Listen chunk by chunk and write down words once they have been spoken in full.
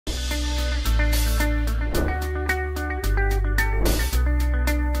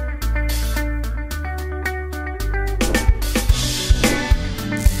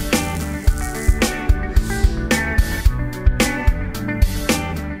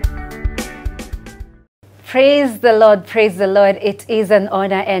Praise the Lord, praise the Lord. It is an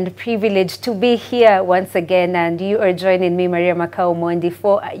honor and privilege to be here once again, and you are joining me, Maria Macau Mondi,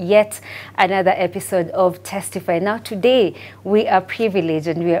 for yet another episode of Testify. Now today we are privileged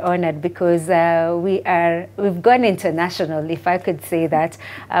and we are honored because we've gone international, if I could say that.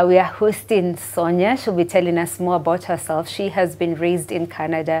 We are hosting Sonia. She'll be telling us more about herself. She has been raised in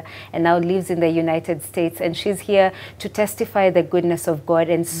Canada and now lives in the United States, and she's here to testify the goodness of God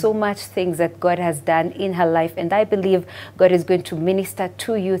and so much things that God has done in her life, and I believe God is going to minister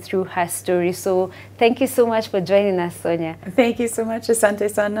to you through her story. So thank you so much for joining us, Sonia. Thank you so much. Asante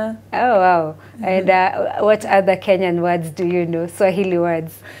sana. Oh, wow. And what other Kenyan words do you know? Swahili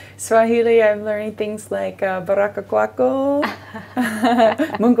words? Swahili, I'm learning things like baraka kwako,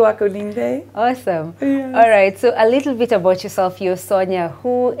 Mungu akulinde. Awesome. Yes. All right. So a little bit about yourself. You're Sonia.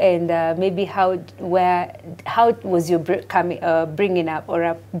 Who and maybe how was your bringing up, or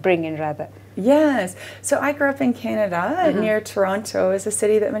upbringing rather? Yes. So I grew up in Canada, near Toronto, is a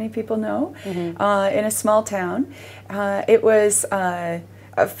city that many people know, in a small town. It was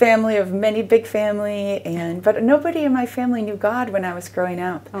a family of many, big family, but nobody in my family knew God when I was growing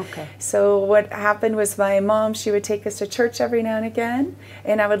up. Okay. So what happened was my mom, she would take us to church every now and again,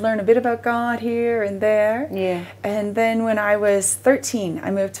 and I would learn a bit about God here and there. Yeah. And then when I was 13,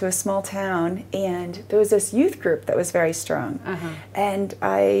 I moved to a small town, and there was this youth group that was very strong. And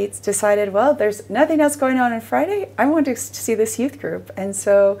I decided, well, there's nothing else going on Friday. I want to see this youth group. And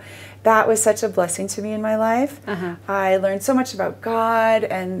so that was such a blessing to me in my life. I learned so much about God,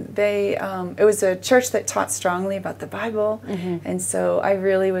 and it was a church that taught strongly about the Bible, and so I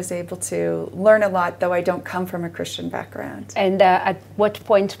really was able to learn a lot, though I don't come from a Christian background. And at what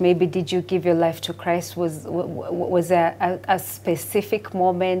point maybe did you give your life to Christ? Was there a specific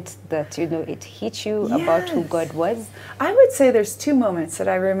moment that it hit you about who God was? I would say there's two moments that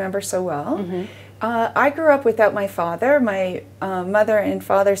I remember so well. I grew up without my father. My mother and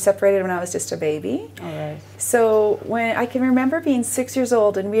father separated when I was just a baby. All right. So when I can remember being 6 years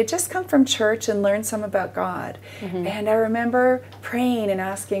old, and we had just come from church and learned some about God. And I remember praying and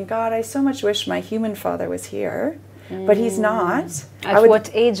asking God, I so much wish my human father was here, but he's not. At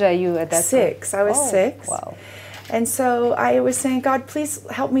what age are you at that time? 6. I was 6. Wow. And so I was saying, God, please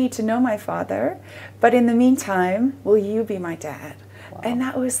help me to know my father, but in the meantime, will you be my dad? Wow. And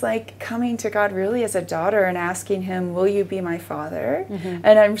that was like coming to God really as a daughter and asking him, will you be my father?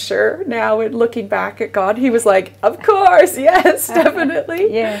 And I'm sure now, looking back at God, he was like, of course, yes,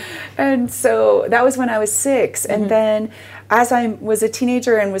 definitely. Yeah. And so that was when I was 6. And then as I was a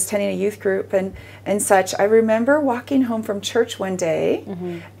teenager and was attending a youth group and such, I remember walking home from church one day,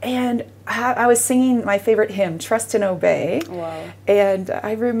 and I was singing my favorite hymn, Trust and Obey. Wow. And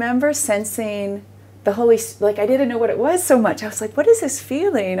I remember sensing the Holy, like I didn't know what it was so much. I was like, what is this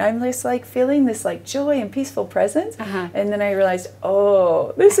feeling? I'm just like feeling this like joy and peaceful presence. And then I realized,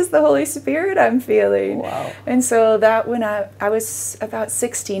 oh, this is the Holy Spirit I'm feeling. Wow. And so that when I was about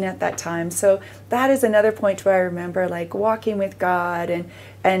 16 at that time. So that is another point where I remember like walking with God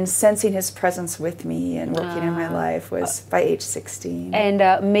and sensing his presence with me and working in my life was by age 16.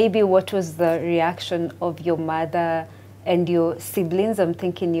 And maybe what was the reaction of your mother and your siblings? I'm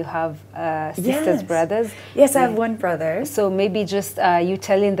thinking you have sisters, brothers. Yes, I have one brother. So maybe just you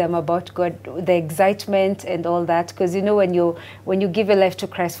telling them about God, the excitement and all that, because when you give your life to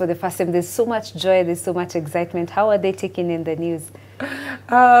Christ for the first time, there's so much joy, there's so much excitement. How are they taking in the news?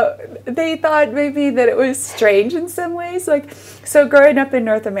 They thought maybe that it was strange in some ways. Like, so growing up in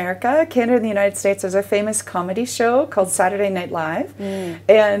North America, Canada and the United States, there's a famous comedy show called Saturday Night Live.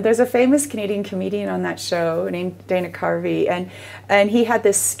 And there's a famous Canadian comedian on that show named Dana Carvey. And he had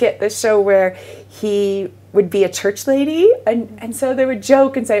this skit, this show where he would be a church lady, and so they would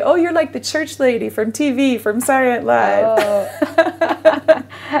joke and say, oh, you're like the church lady from TV, from Saturday Night Live. Oh.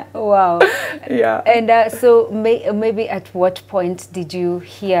 Wow. Yeah. And so maybe at what point did you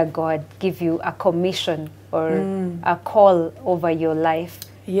hear God give you a commission or a call over your life?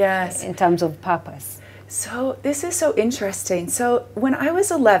 Yes. In terms of purpose? So this is so interesting. So when I was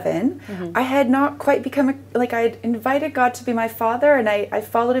 11, I had not quite become, I had invited God to be my father, and I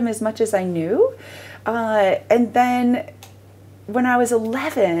followed him as much as I knew. And then when I was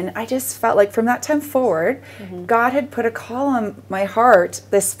 11, I just felt like from that time forward, God had put a call on my heart,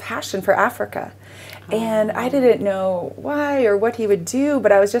 this passion for Africa. And I didn't know why or what he would do,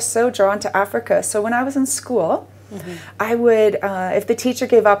 but I was just so drawn to Africa. So when I was in school, I would, if the teacher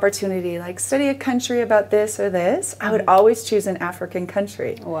gave opportunity, like study a country about this or this, I would always choose an African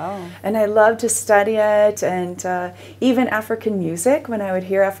country. Wow. And I loved to study it, and even African music, when I would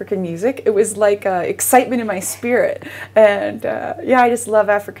hear African music, it was like excitement in my spirit. And yeah, I just love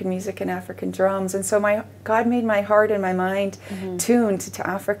African music and African drums. And so God made my heart and my mind tuned to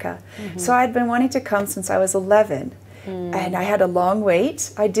Africa. So I'd been wanting to come since I was 11. And I had a long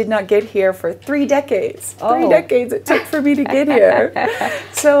wait. I did not get here for 3 decades. 3 decades it took for me to get here.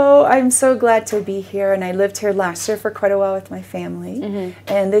 So I'm so glad to be here. And I lived here last year for quite a while with my family.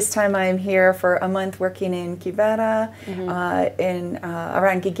 And this time I'm here for a month working in Kibera,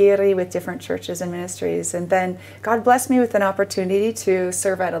 around Gigiri with different churches and ministries. And then God blessed me with an opportunity to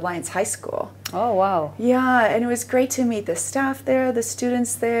serve at Alliance High School. Oh, wow. Yeah, and it was great to meet the staff there, the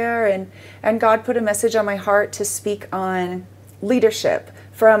students there, and God put a message on my heart to speak on leadership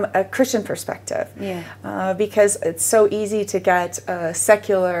from a Christian perspective. Yeah. Because it's so easy to get a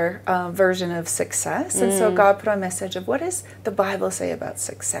secular version of success. And so God put on a message of, what does the Bible say about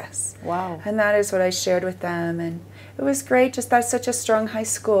success? Wow. And that is what I shared with them. And it was great. Just that's such a strong high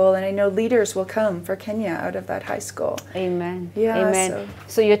school. And I know leaders will come for Kenya out of that high school. Amen. Yeah. Amen.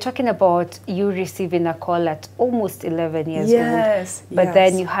 So you're talking about you receiving a call at almost 11 years old. Yes. But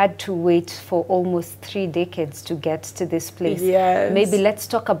then you had to wait for almost 3 decades to get to this place. Yes. Maybe let's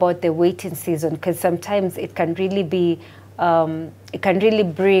talk about the waiting season, because sometimes it can really be, it can really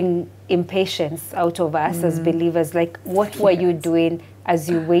bring impatience out of us as believers. Like, what were you doing as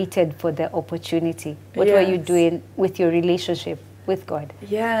you waited for the opportunity? What were you doing with your relationship with God?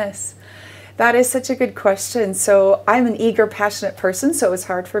 Yes. That is such a good question. So I'm an eager, passionate person, so it was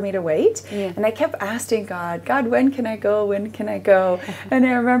hard for me to wait. Yeah. And I kept asking God, when can I go? When can I go? And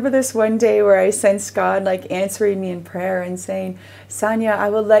I remember this one day where I sensed God like answering me in prayer and saying, Sonia, I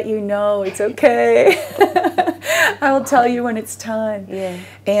will let you know, it's okay. I will tell you when it's time. Yeah.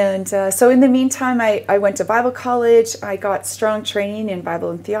 And so in the meantime, I went to Bible college. I got strong training in Bible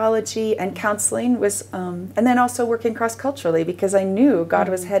and theology, and counseling was, and then also working cross-culturally, because I knew God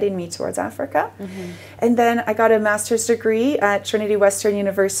was heading me towards Africa. And then I got a master's degree at Trinity Western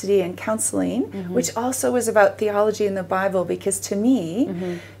University in counseling, which also was about theology in the Bible, because to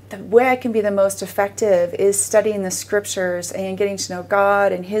me, the way I can be the most effective is studying the scriptures and getting to know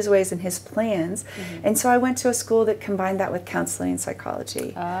God and His ways and His plans. And so I went to a school that combined that with counseling and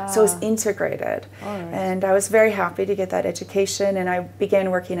psychology. So it was integrated. And I was very happy to get that education, and I began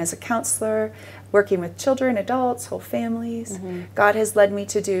working as a counselor, working with children, adults, whole families. God has led me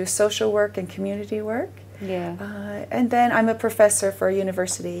to do social work and community work. Yeah. And then I'm a professor for a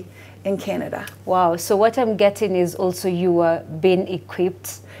university in Canada. Wow. So what I'm getting is also you are being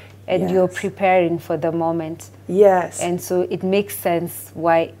equipped and you're preparing for the moment. Yes. And so it makes sense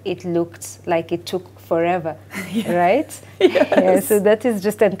why it looked like it took forever, right? Yes. Yeah, so that is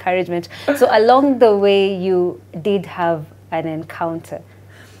just encouragement. So along the way, you did have an encounter.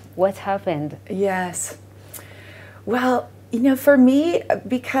 What happened? Yes. Well, you know, for me,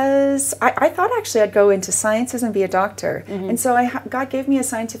 because I thought actually I'd go into sciences and be a doctor. And so God gave me a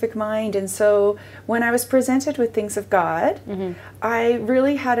scientific mind. And so when I was presented with things of God, I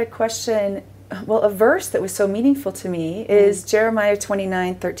really had a question. Well, a verse that was so meaningful to me is Jeremiah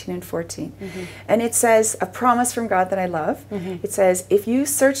 29:13 and 14. And it says, a promise from God that I love. It says, if you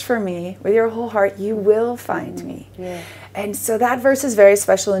search for me with your whole heart, you will find me. Yeah. And so that verse is very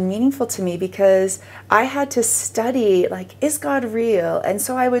special and meaningful to me, because I had to study, like, is God real? And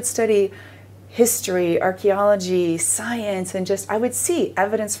so I would study history, archaeology, science, and just I would see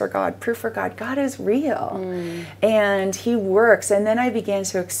evidence for God, proof for God. God is real, and He works. And then I began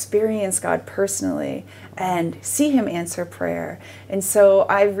to experience God personally and see Him answer prayer. And so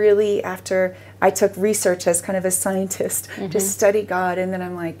I really, after I took research as kind of a scientist to study God, and then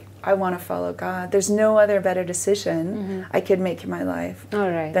I'm like, I want to follow God. There's no other better decision I could make in my life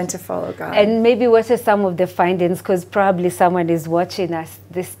than to follow God. And maybe what are some of the findings? Because probably someone is watching us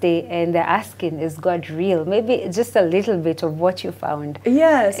this day and they're asking, is God real? Maybe just a little bit of what you found.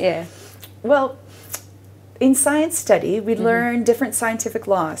 Yes. Yeah. Well, in science study, we learn different scientific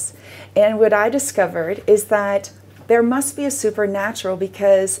laws. And what I discovered is that there must be a supernatural,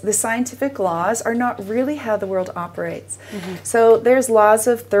 because the scientific laws are not really how the world operates. So there's laws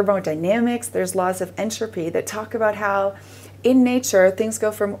of thermodynamics, there's laws of entropy that talk about how in nature, things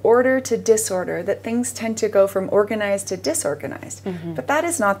go from order to disorder, that things tend to go from organized to disorganized. But that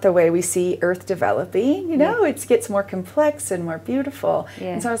is not the way we see Earth developing. You know, it gets more complex and more beautiful.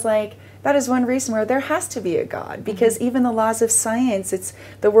 And so I was like, that is one reason where there has to be a God, because even the laws of science,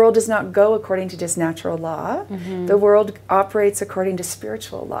 the world does not go according to just natural law. The world operates according to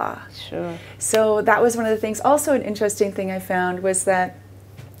spiritual law. Sure. So that was one of the things. Also, an interesting thing I found was that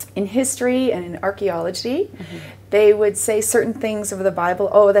in history and in archaeology, they would say certain things of the Bible,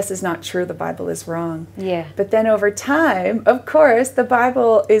 oh, this is not true, the Bible is wrong. Yeah. But then over time, of course, the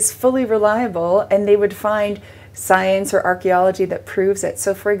Bible is fully reliable, and they would find science or archaeology that proves it.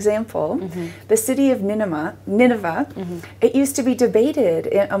 So for example, the city of Nineveh, it used to be debated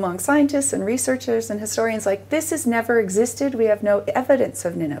among scientists and researchers and historians, like, this has never existed, we have no evidence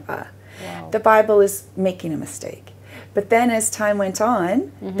of Nineveh. Wow. The Bible is making a mistake. But then as time went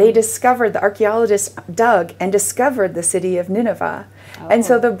on, they discovered, the archaeologists dug and discovered the city of Nineveh. And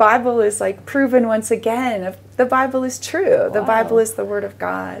so the Bible is like proven once again, the Bible is true. The Bible is the Word of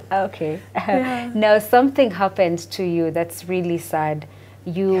God. Okay. Now, something happened to you that's really sad.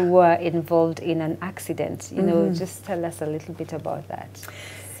 You were involved in an accident. You know, just tell us a little bit about that.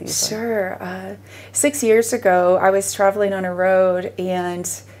 Sure. 6 years ago, I was traveling on a road, and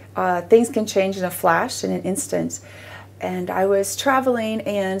things can change in a flash, in an instant. And I was traveling,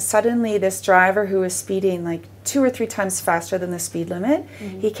 and suddenly this driver who was speeding like 2 or 3 times faster than the speed limit,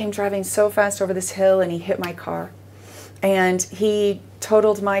 he came driving so fast over this hill, and he hit my car. And he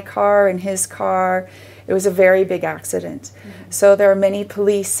totaled my car and his car. It was a very big accident. So there are many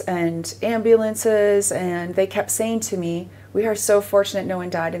police and ambulances, and they kept saying to me, we are so fortunate no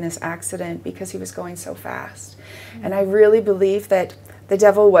one died in this accident because he was going so fast. And I really believe that the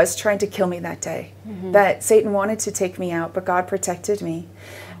devil was trying to kill me that day, that Satan wanted to take me out, but God protected me.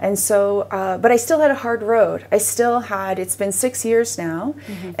 And so, but I still had a hard road. I still had, it's been 6 years now,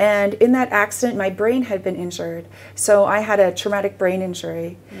 and in that accident, my brain had been injured. So I had a traumatic brain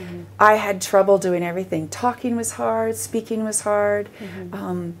injury. I had trouble doing everything. Talking was hard, speaking was hard.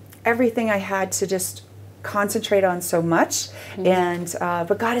 Everything I had to just concentrate on so much, and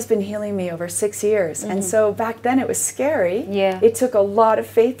but God has been healing me over 6 years, and so back then it was scary. It took a lot of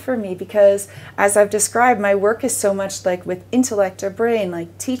faith for me, because as I've described, my work is so much like with intellect or brain,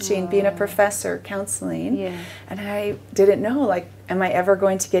 like teaching, being a professor, counseling, and I didn't know, like, am I ever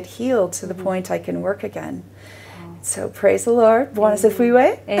going to get healed to the point I can work again? So praise the Lord. Bwana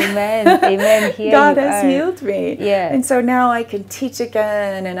sifiwe. Amen. Amen. Here God has healed me. Yeah. And so now I can teach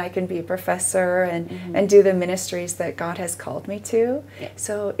again, and I can be a professor, and do the ministries that God has called me to.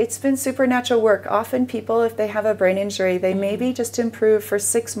 So it's been supernatural work. Often people, if they have a brain injury, they maybe just improve for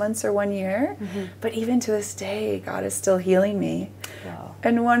 6 months or 1 year. But even to this day, God is still healing me. Wow.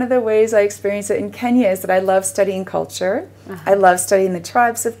 And one of the ways I experience it in Kenya is that I love studying culture. I love studying the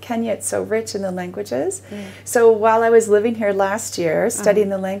tribes of Kenya. It's so rich in the languages. So while I was living here last year, studying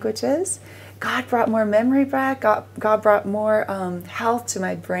the languages, God brought more memory back. God brought more health to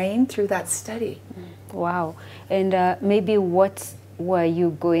my brain through that study. Wow. And maybe what were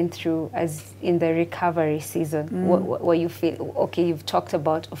you going through as in the recovery season? What you feel? Okay, you've talked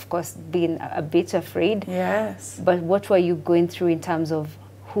about, of course, being a bit afraid. Yes. But what were you going through in terms of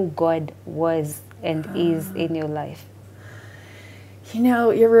who God was and is in your life? You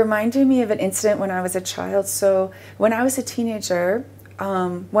know, you're reminding me of an incident when I was a child. So when I was a teenager,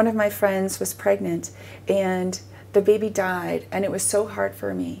 one of my friends was pregnant, and the baby died, and it was so hard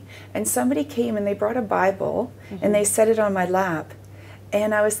for me. And somebody came and they brought a Bible, and they set it on my lap.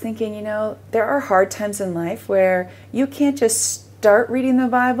 And I was thinking, you know, there are hard times in life where you can't just start reading the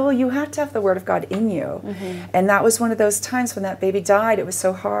Bible. You have to have the Word of God in you. And that was one of those times when that baby died. It was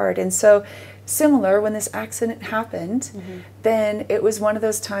so hard. And so similar, when this accident happened, then it was one of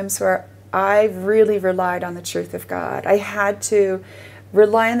those times where I really relied on the truth of God. I had to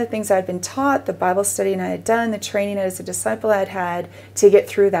rely on the things I'd been taught, the Bible study I had done, the training as a disciple I'd had to get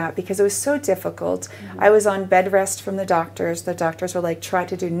through that, because it was so difficult. I was on bed rest from the doctors. The doctors were like, try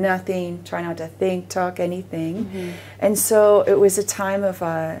to do nothing, try not to think, talk, anything. And so it was a time of,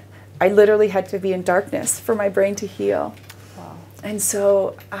 I literally had to be in darkness for my brain to heal. Wow. And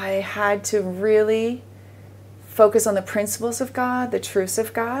so I had to really focus on the principles of God, the truths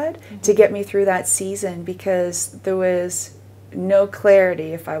of God, to get me through that season, because there was no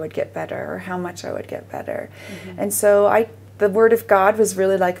clarity if I would get better or how much I would get better. And so the Word of God was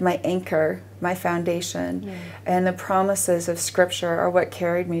really like my anchor, my foundation, and the promises of Scripture are what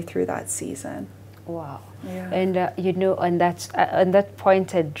carried me through that season. Wow. Yeah. And you know, on that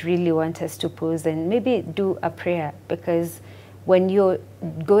point, I'd really want us to pause and maybe do a prayer, because when you're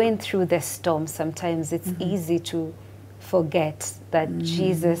going through the storm, sometimes it's easy to forget that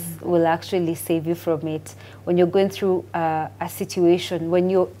Jesus will actually save you from it. When you're going through a situation, when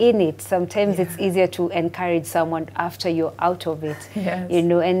you're in it, sometimes it's easier to encourage someone after you're out of it. Yes. You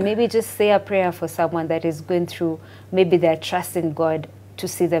know, and maybe just say a prayer for someone that is going through, maybe they're trusting God to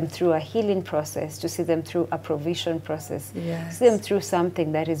see them through a healing process, to see them through a provision process, Yes. see them through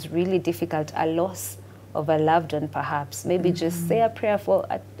something that is really difficult, a loss of a loved one perhaps. Maybe just say a prayer for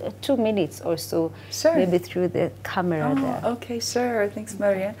 2 minutes or so, Sure. maybe through the camera there. Okay, sure. Thanks,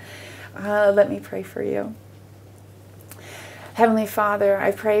 Maria. Let me pray for you. Heavenly Father,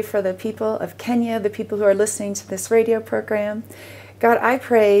 I pray for the people of Kenya, the people who are listening to this radio program. God, I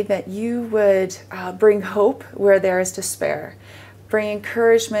pray that you would bring hope where there is despair, bring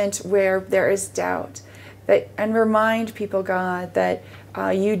encouragement where there is doubt, and remind people, God, that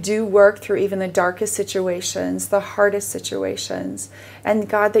you do work through even the darkest situations, the hardest situations. And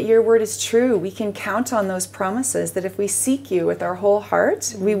God, that your word is true. We can count on those promises that if we seek you with our whole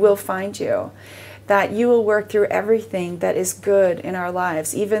heart, we will find you. That you will work through everything that is good in our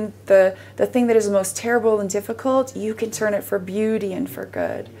lives. Even the thing that is most terrible and difficult, you can turn it for beauty and for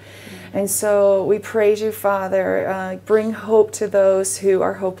good. And so we praise you, Father. Bring hope to those who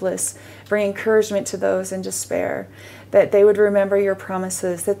are hopeless. Bring encouragement to those in despair. That they would remember your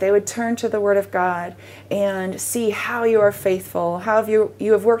promises, that they would turn to the Word of God and see how you are faithful, how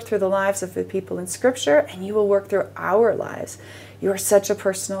you have worked through the lives of the people in Scripture, and you will work through our lives. You are such a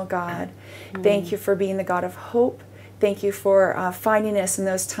personal God. Thank you for being the God of hope. Thank you for finding us in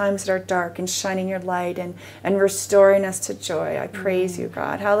those times that are dark and shining your light and restoring us to joy. I praise you,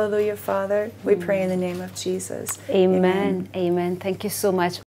 God. Hallelujah, Father. We pray in the name of Jesus. Amen. Amen. Thank you so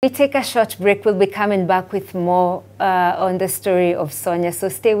much. We take a short break. We'll be coming back with more on the story of Sonia. So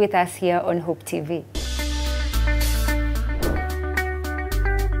stay with us here on Hope TV.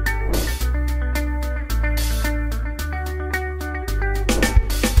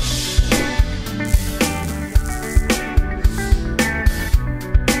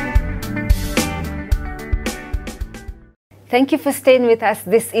 Thank you for staying with us.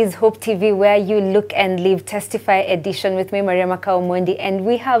 This is Hope TV, where you look and live, Testify edition with me, Maria Makao-Mondi, and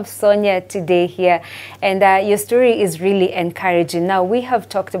we have Sonia today here, and your story is really encouraging. Now, we have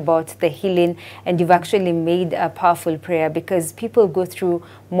talked about the healing, and you've actually made a powerful prayer, because people go through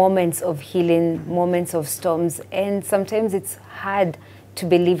moments of healing, moments of storms, and sometimes it's hard to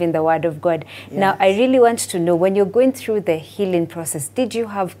believe in the Word of God. Yes. Now, I really want to know, when you're going through the healing process, did you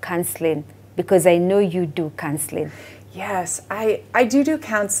have counseling? Because I know you do counseling. Yes, I do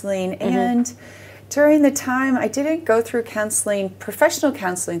counseling, and during the time I didn't go through counseling, professional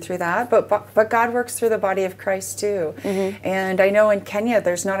counseling through that, but God works through the body of Christ too. And I know in Kenya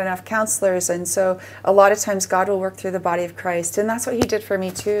there's not enough counselors, and so a lot of times God will work through the body of Christ, and that's what He did for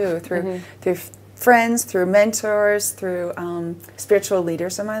me too, through friends, through mentors, through spiritual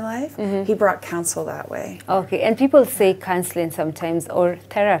leaders in my life. He brought counsel that way. Okay, and people say counseling sometimes, or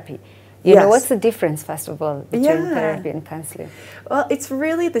therapy. You know, what's the difference, first of all, between therapy and counseling? Well, it's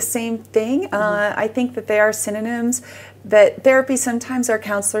really the same thing. I think that they are synonyms. That therapy, sometimes are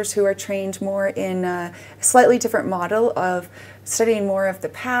counselors who are trained more in a slightly different model of studying more of the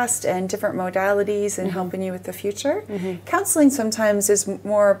past and different modalities and helping you with the future. Counseling sometimes is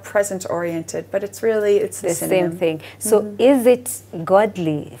more present-oriented, but it's really, it's the same thing. So is it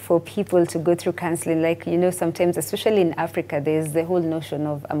godly for people to go through counseling? Like, you know, sometimes, especially in Africa, there's the whole notion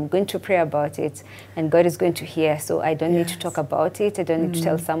of, I'm going to pray about it and God is going to hear, so I don't need to talk about it, I don't need to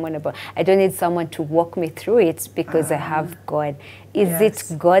tell someone about it, I don't need someone to walk me through it because I have God. Is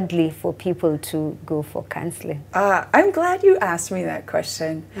it godly for people to go for counseling? I'm glad you asked me that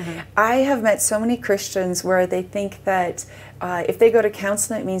question. I have met so many Christians where they think that if they go to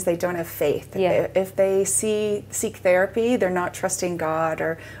counseling, it means they don't have faith. If they seek therapy, they're not trusting God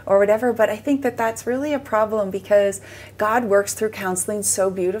or whatever. But I think that that's really a problem, because God works through counseling so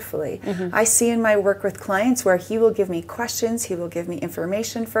beautifully. I see in my work with clients where He will give me questions, He will give me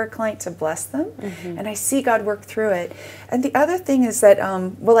information for a client to bless them, and I see God work through it. And the other thing is that,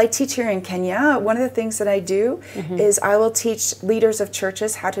 well, I teach here in Kenya. One of the things that I do is I will teach leaders of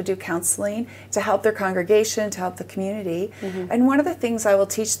churches how to do counseling to help their congregation, to help the community. And one of the things I will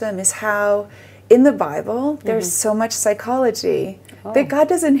teach them is how in the Bible there's so much psychology. That God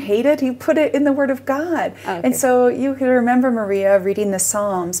doesn't hate it, He put it in the Word of God. And so you can remember, Maria, reading the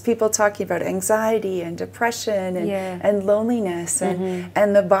Psalms, people talking about anxiety and depression and loneliness.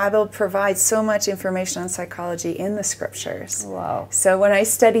 And the Bible provides so much information on psychology in the Scriptures. Wow. So when I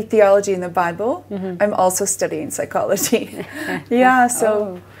study theology in the Bible, I'm also studying psychology.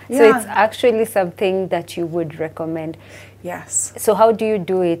 So it's actually something that you would recommend. Yes. So how do you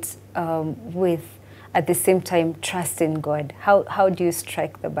do it with at the same time trust in God? How do you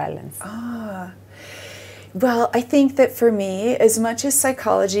strike the balance? Well, I think that for me, as much as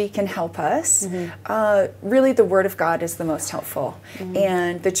psychology can help us, really the Word of God is the most helpful.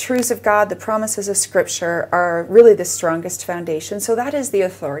 And the truths of God, the promises of Scripture are really the strongest foundation. So that is the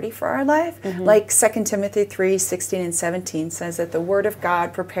authority for our life. Like 2 Timothy 3:16 and 17 says that the Word of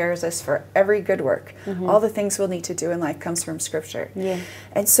God prepares us for every good work. All the things we'll need to do in life comes from Scripture.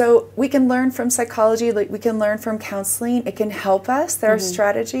 And so we can learn from psychology, like we can learn from counseling. It can help us. There are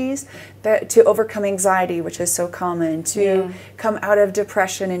strategies to overcome anxiety, which is so common, to come out of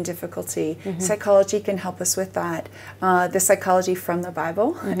depression and difficulty. Psychology can help us with that. The psychology from the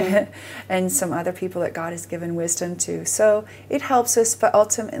Bible and some other people that God has given wisdom to. So it helps us, but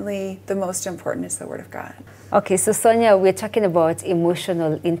ultimately the most important is the Word of God. Okay, so Sonia, we're talking about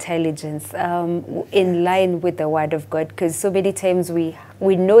emotional intelligence in line with the Word of God, because so many times we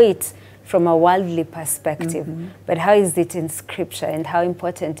know it from a worldly perspective, but how is it in Scripture, and how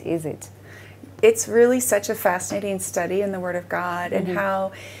important is it? It's really such a fascinating study in the Word of God, and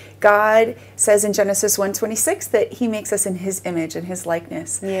how God says in Genesis 1:26 that He makes us in His image and His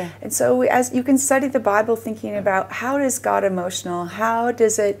likeness. And so as you can study the Bible thinking about how is God emotional, how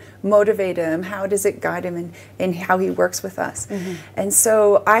does it motivate Him, how does it guide Him in how He works with us. And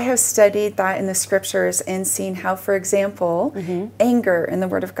so I have studied that in the Scriptures and seen how, for example, anger in the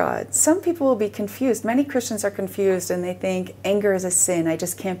Word of God. Some people will be confused. Many Christians are confused and they think anger is a sin. I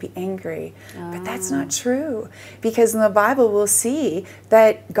just can't be angry. But that's not true, because in the Bible we'll see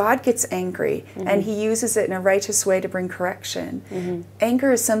that God gets angry and He uses it in a righteous way to bring correction.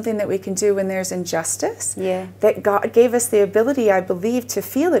 Anger is something that we can do when there's injustice. That God gave us the ability, I believe, to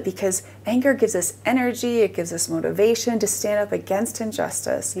feel it, because anger gives us energy, it gives us motivation to stand up against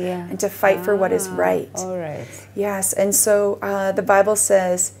injustice and to fight for what is right. Yes, and so the Bible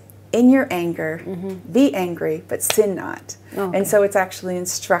says, in your anger, be angry, but sin not. And so it's actually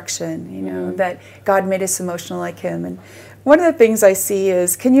instruction, you know, that God made us emotional like Him. And one of the things I see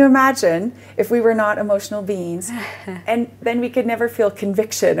is, can you imagine if we were not emotional beings, and then we could never feel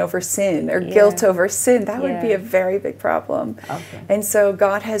conviction over sin or guilt over sin? That would be a very big problem. And so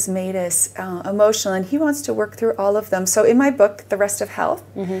God has made us emotional, and He wants to work through all of them. So in my book, The Rest of Health,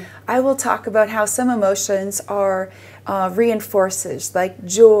 I will talk about how some emotions are reinforces, like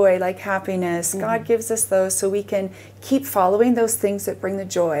joy, like happiness. God gives us those so we can keep following those things that bring the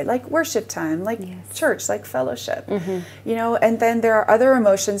joy, like worship time, like church, like fellowship. You know, and then there are other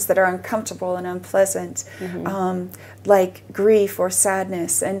emotions that are uncomfortable and unpleasant, like grief or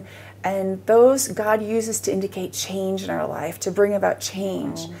sadness, and those God uses to indicate change in our life, to bring about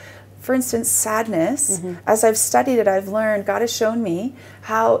change. For instance, sadness, as I've studied it, I've learned, God has shown me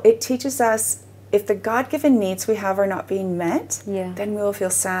how it teaches us, if the God-given needs we have are not being met, then we will feel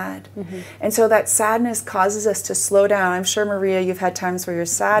sad. And so that sadness causes us to slow down. I'm sure, Maria, you've had times where you're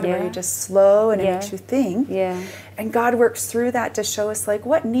sad, where you just slow, and it makes you think. And God works through that to show us, like,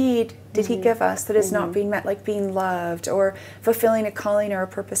 what need did He give us that is not being met, like being loved or fulfilling a calling or a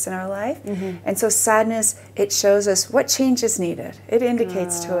purpose in our life. And so sadness, it shows us what change is needed. It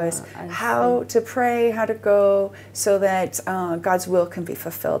indicates to us how to pray, how to go, so that God's will can be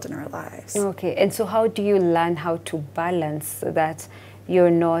fulfilled in our lives. Okay, and so how do you learn how to balance so that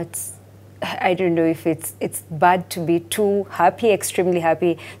you're not, I don't know if it's bad to be too happy, extremely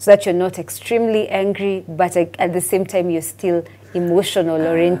happy, so that you're not extremely angry, but at the same time you're still emotional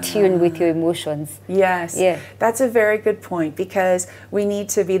or in tune with your emotions? Yes, that's a very good point, because we need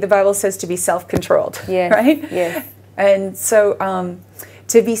to be, the Bible says, to be self-controlled, right? And so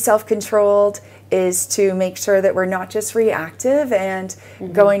to be self-controlled is to make sure that we're not just reactive and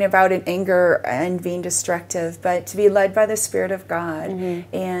going about in anger and being destructive, but to be led by the Spirit of God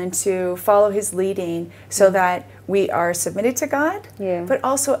and to follow His leading, so that we are submitted to God, but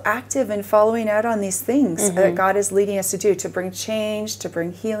also active in following out on these things that God is leading us to do, to bring change, to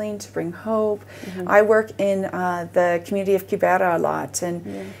bring healing, to bring hope. I work in the community of Kibera a lot,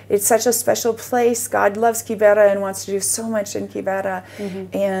 and it's such a special place. God loves Kibera and wants to do so much in Kibera.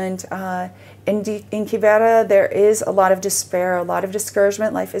 And in Kibera, there is a lot of despair, a lot of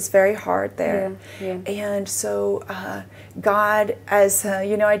discouragement. Life is very hard there. And so God, as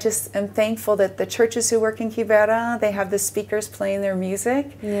you know, I just am thankful that the churches who work in Kibera, they have the speakers playing their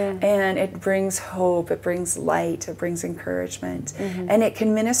music, and it brings hope, it brings light, it brings encouragement, and it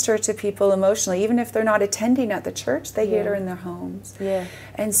can minister to people emotionally. Even if they're not attending at the church, they hear it in their homes.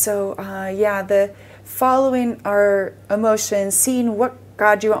 And so, the following our emotions, seeing what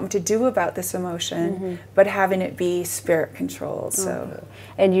God do you want me to do about this emotion, but having it be spirit controlled. So,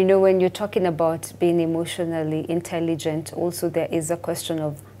 and you know, when you're talking about being emotionally intelligent, also there is a question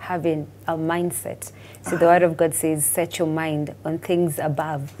of having a mindset. So the Word of God says, set your mind on things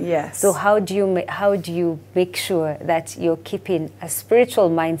above. Yes. So how do you make sure that you're keeping a spiritual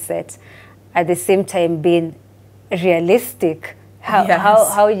mindset at the same time being realistic?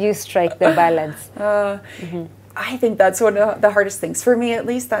 How you strike the balance? I think that's one of the hardest things for me. At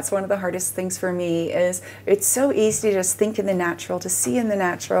least that's one of the hardest things for me. Is it's so easy to just think in the natural, to see in the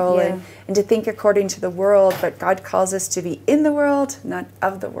natural, and to think according to the world. But God calls us to be in the world, not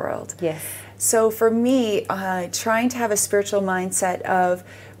of the world. Yes. So for me, trying to have a spiritual mindset of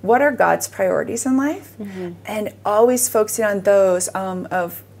what are God's priorities in life, and always focusing on those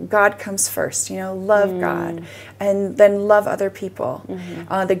of God comes first, you know, love God, and then love other people,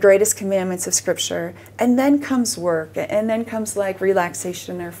 the greatest commandments of Scripture, and then comes work, and then comes like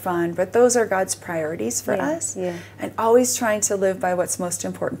relaxation or fun, but those are God's priorities for us, and always trying to live by what's most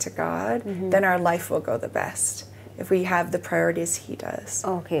important to God, then our life will go the best. If we have the priorities He does.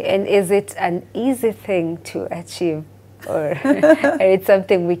 Okay, and is it an easy thing to achieve, or it's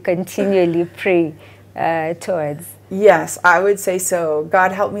something we continually pray towards? Yes, I would say so.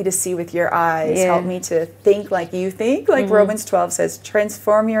 God, help me to see with your eyes. Help me to think like you think. Like Romans 12 says,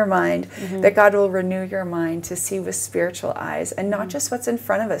 transform your mind, that God will renew your mind to see with spiritual eyes, and not just what's in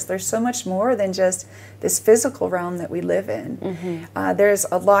front of us. There's so much more than just this physical realm that we live in. There's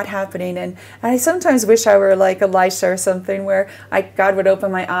a lot happening, and I sometimes wish I were like Elisha or something, where God would open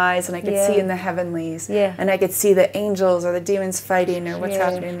my eyes and I could see in the heavenlies, and I could see the angels or the demons fighting, or what's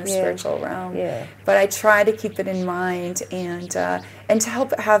happening in the spiritual realm. But I try to keep it in mind, and to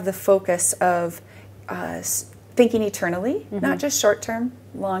help have the focus of thinking eternally, not just short term,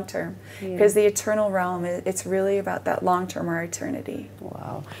 long term, because the eternal realm, it's really about that long term or eternity.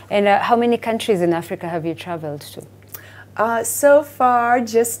 Wow. And how many countries in Africa have you traveled to? So far,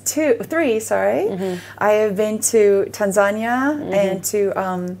 just three. Sorry, I have been to Tanzania and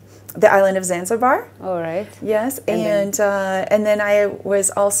to the island of Zanzibar. All right. Yes, and then I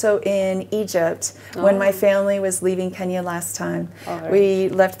was also in Egypt when my family was leaving Kenya last time. Right. We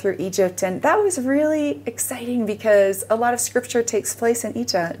left through Egypt, and that was really exciting because a lot of scripture takes place in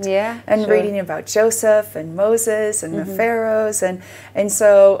Egypt. Yeah, and reading about Joseph and Moses and the pharaohs, and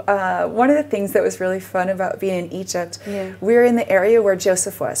so one of the things that was really fun about being in Egypt, we were in the area where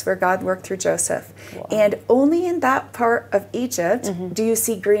Joseph was, where God worked through Joseph, and only in that part of Egypt do you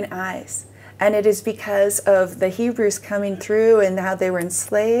see green eyes. And it is because of the Hebrews coming through and how they were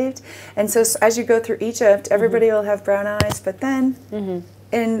enslaved. And so as you go through Egypt, everybody will have brown eyes, but then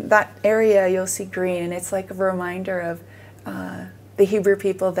in that area you'll see green. And it's like a reminder of the Hebrew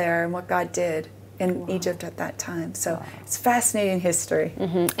people there and what God did in Egypt at that time. So it's fascinating history.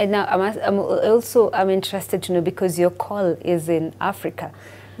 And now I'm interested to know, because your call is in Africa.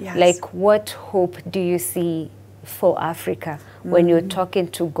 Yes. Like, what hope do you see for Africa when you're talking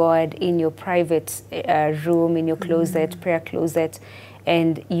to God in your private room, in your closet, prayer closet,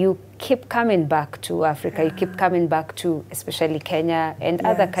 and you keep coming back to Africa, you keep coming back to especially Kenya and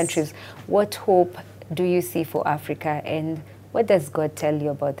other countries? What hope do you see for Africa, and what does God tell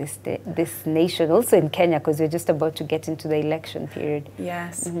you about this nation, also in Kenya, because we're just about to get into the election period?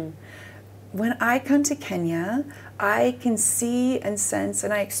 Yes. When I come to Kenya, I can see and sense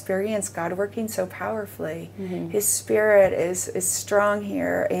and I experience God working so powerfully. His Spirit is strong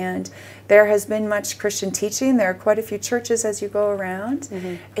here, and there has been much Christian teaching. There are quite a few churches as you go around.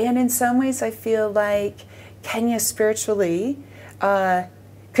 And in some ways I feel like Kenya spiritually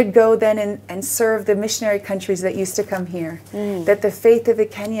could go then and serve the missionary countries that used to come here. That the faith of the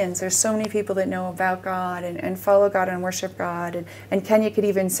Kenyans, there's so many people that know about God and follow God and worship God, and Kenya could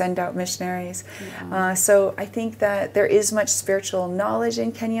even send out missionaries. So I think that there is much spiritual knowledge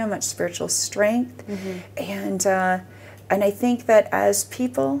in Kenya, much spiritual strength, and I think that as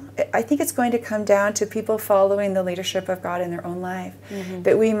people, I think it's going to come down to people following the leadership of God in their own life,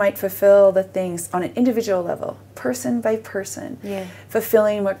 that we might fulfill the things on an individual level, person by person,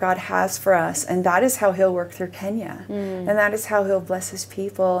 fulfilling what God has for us. And that is how He'll work through Kenya. And that is how He'll bless His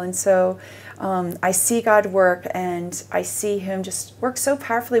people. And so I see God work, and I see Him just work so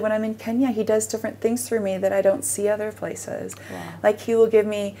powerfully when I'm in Kenya. He does different things through me that I don't see other places. Like He will give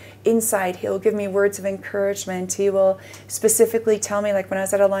me insight. He will give me words of encouragement. He will specifically tell me, like when I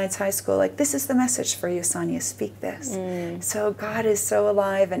was at Alliance High School, like, this is the message for you, Sonia, speak this. So God is so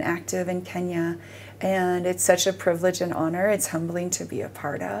alive and active in Kenya, and it's such a privilege and honor. It's humbling to be a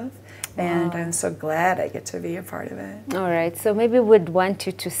part of. And I'm so glad I get to be a part of it. All right. So maybe we'd want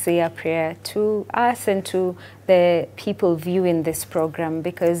you to say a prayer to us and to the people viewing this program,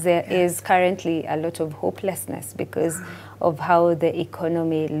 because there is currently a lot of hopelessness because of how the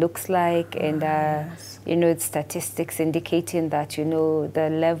economy looks like, and you know, statistics indicating that, you know, the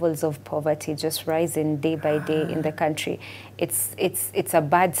levels of poverty just rising day by day in the country. It's a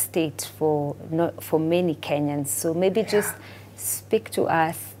bad state for many Kenyans. So maybe just speak to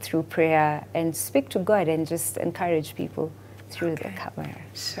us through prayer and speak to God and just encourage people through the camera.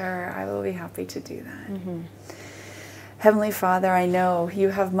 Sure, I will be happy to do that. Heavenly Father, I know you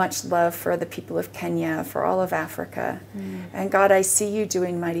have much love for the people of Kenya, for all of Africa. And God, I see you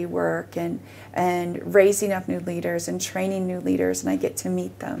doing mighty work and raising up new leaders and training new leaders, and I get to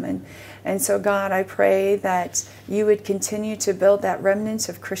meet them. And so God, I pray that you would continue to build that remnant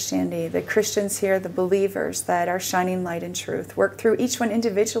of Christianity, the Christians here, the believers that are shining light and truth. Work through each one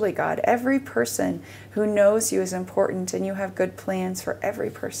individually, God. Every person who knows you is important, and you have good plans for every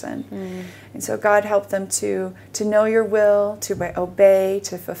person. And so God, help them to know your will, to obey,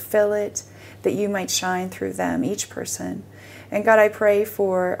 to fulfill it, that you might shine through them, each person. And God, I pray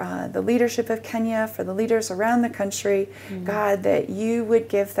for the leadership of Kenya, for the leaders around the country, God, that you would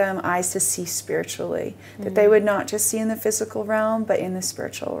give them eyes to see spiritually, that they would not just see in the physical realm, but in the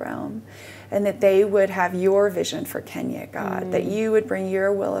spiritual realm, and that they would have your vision for Kenya, God, that you would bring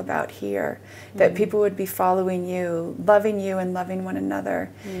your will about here, that people would be following you and loving one another,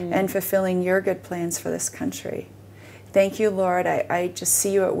 and fulfilling your good plans for this country. Thank you, Lord. I just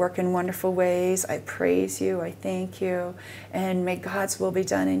see you at work in wonderful ways. I praise you. I thank you. And may God's will be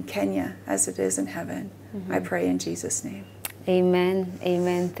done in Kenya as it is in heaven. I pray in Jesus' name. Amen.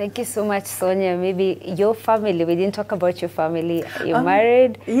 Amen. Thank you so much, Sonia. Maybe your family, we didn't talk about your family. You're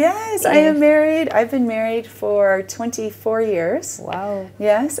married? Yes, I am married. I've been married for 24 years. Wow.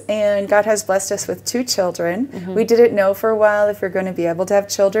 Yes, and God has blessed us with 2 children. We didn't know for a while if we were going to be able to have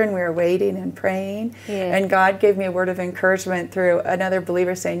children. We were waiting and praying. And God gave me a word of encouragement through another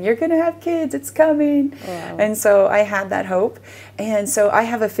believer saying, you're going to have kids, it's coming. Wow. And so I had that hope. And so I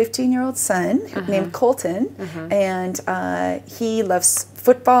have a 15-year-old son named Colton, and he loves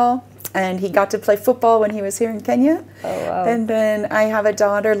football, and he got to play football when he was here in Kenya. Oh, wow. And then I have a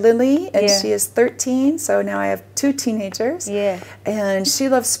daughter, Lily, and she is 13, so now I have 2 teenagers. And she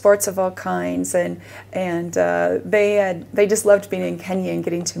loves sports of all kinds, and they just loved being in Kenya and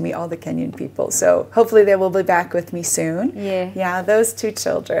getting to meet all the Kenyan people. So hopefully they will be back with me soon. Yeah, those 2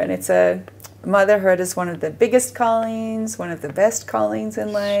 children. Motherhood is one of the biggest callings, one of the best callings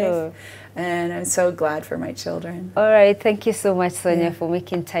in life. And I'm so glad for my children. All right. Thank you so much, Sonia, for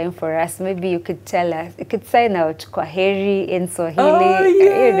making time for us. Maybe you could tell us, you could sign out Kwaheri in Swahili. Oh,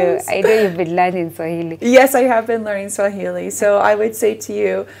 yes. I know you've been learning Swahili. Yes, I have been learning Swahili. So I would say to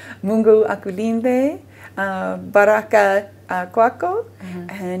you, Mungu akulinde, baraka kwako,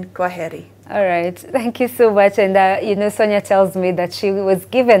 and Kwaheri. All right. Thank you so much. And, you know, Sonia tells me that she was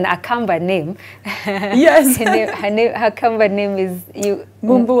given a Kamba name. Yes. her Kamba name is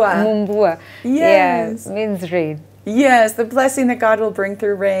Mumbua. Mumbua. Yes. Yeah, means rain. Yes, the blessing that God will bring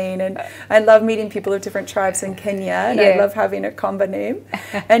through rain. And I love meeting people of different tribes in Kenya, and I love having a Kamba name.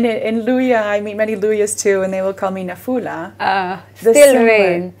 And in Luya, I meet many Luyas too, and they will call me Nafula. Still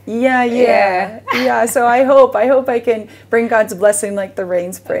rain. Yeah. So I hope I can bring God's blessing like the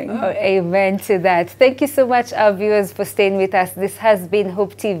rains bring. Oh, amen to that. Thank you so much, our viewers, for staying with us. This has been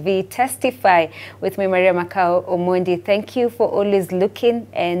Hope TV Testify with me, Maria Makao Omondi. Thank you for always looking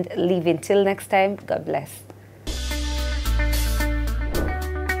and living. Till next time, God bless.